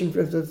tradition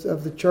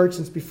of the church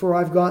since before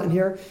I've gotten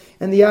here.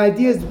 And the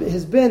idea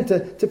has been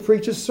to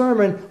preach a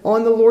sermon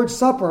on the Lord's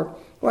Supper.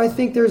 Well, I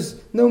think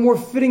there's no more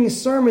fitting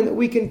sermon that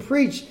we can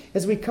preach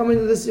as we come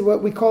into this,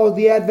 what we call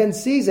the Advent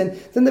season,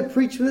 than to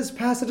preach from this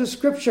passage of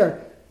Scripture.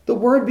 The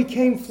Word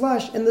became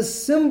flesh, and the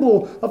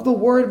symbol of the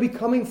Word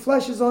becoming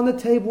flesh is on the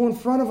table in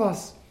front of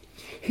us.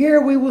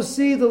 Here we will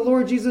see the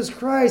Lord Jesus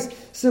Christ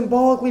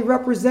symbolically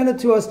represented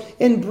to us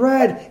in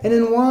bread and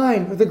in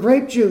wine, or the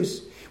grape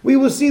juice. We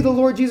will see the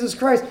Lord Jesus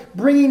Christ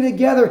bringing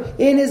together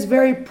in His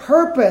very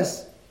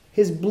purpose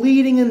His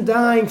bleeding and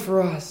dying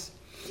for us.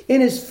 In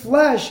His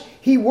flesh,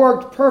 He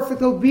worked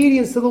perfect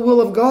obedience to the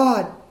will of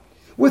God.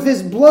 With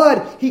His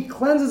blood, He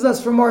cleanses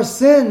us from our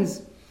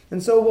sins.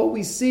 And so what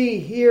we see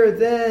here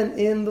then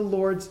in the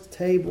Lord's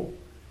table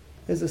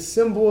is a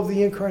symbol of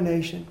the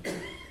incarnation.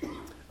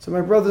 So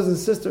my brothers and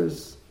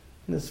sisters,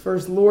 in this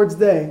first Lord's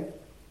Day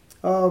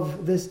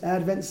of this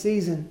Advent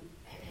season,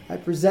 I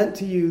present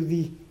to you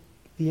the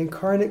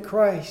incarnate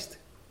Christ.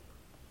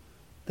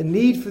 The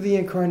need for the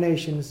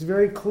incarnation is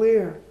very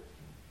clear.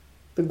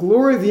 The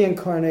glory of the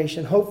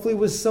incarnation hopefully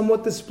was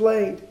somewhat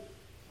displayed.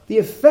 The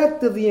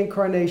effect of the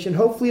incarnation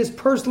hopefully is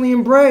personally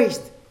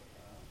embraced.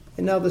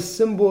 And now the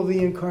symbol of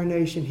the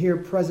incarnation here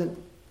present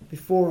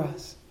before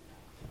us.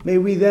 May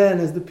we then,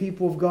 as the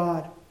people of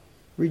God,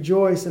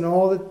 rejoice in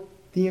all that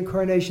the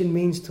incarnation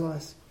means to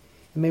us.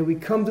 And may we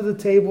come to the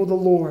table of the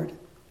Lord,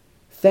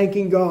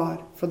 thanking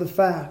God for the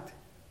fact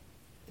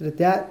that at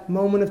that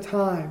moment of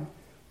time,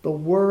 the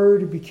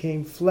Word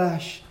became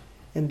flesh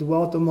and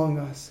dwelt among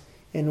us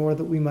in order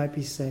that we might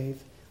be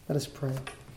saved. Let us pray.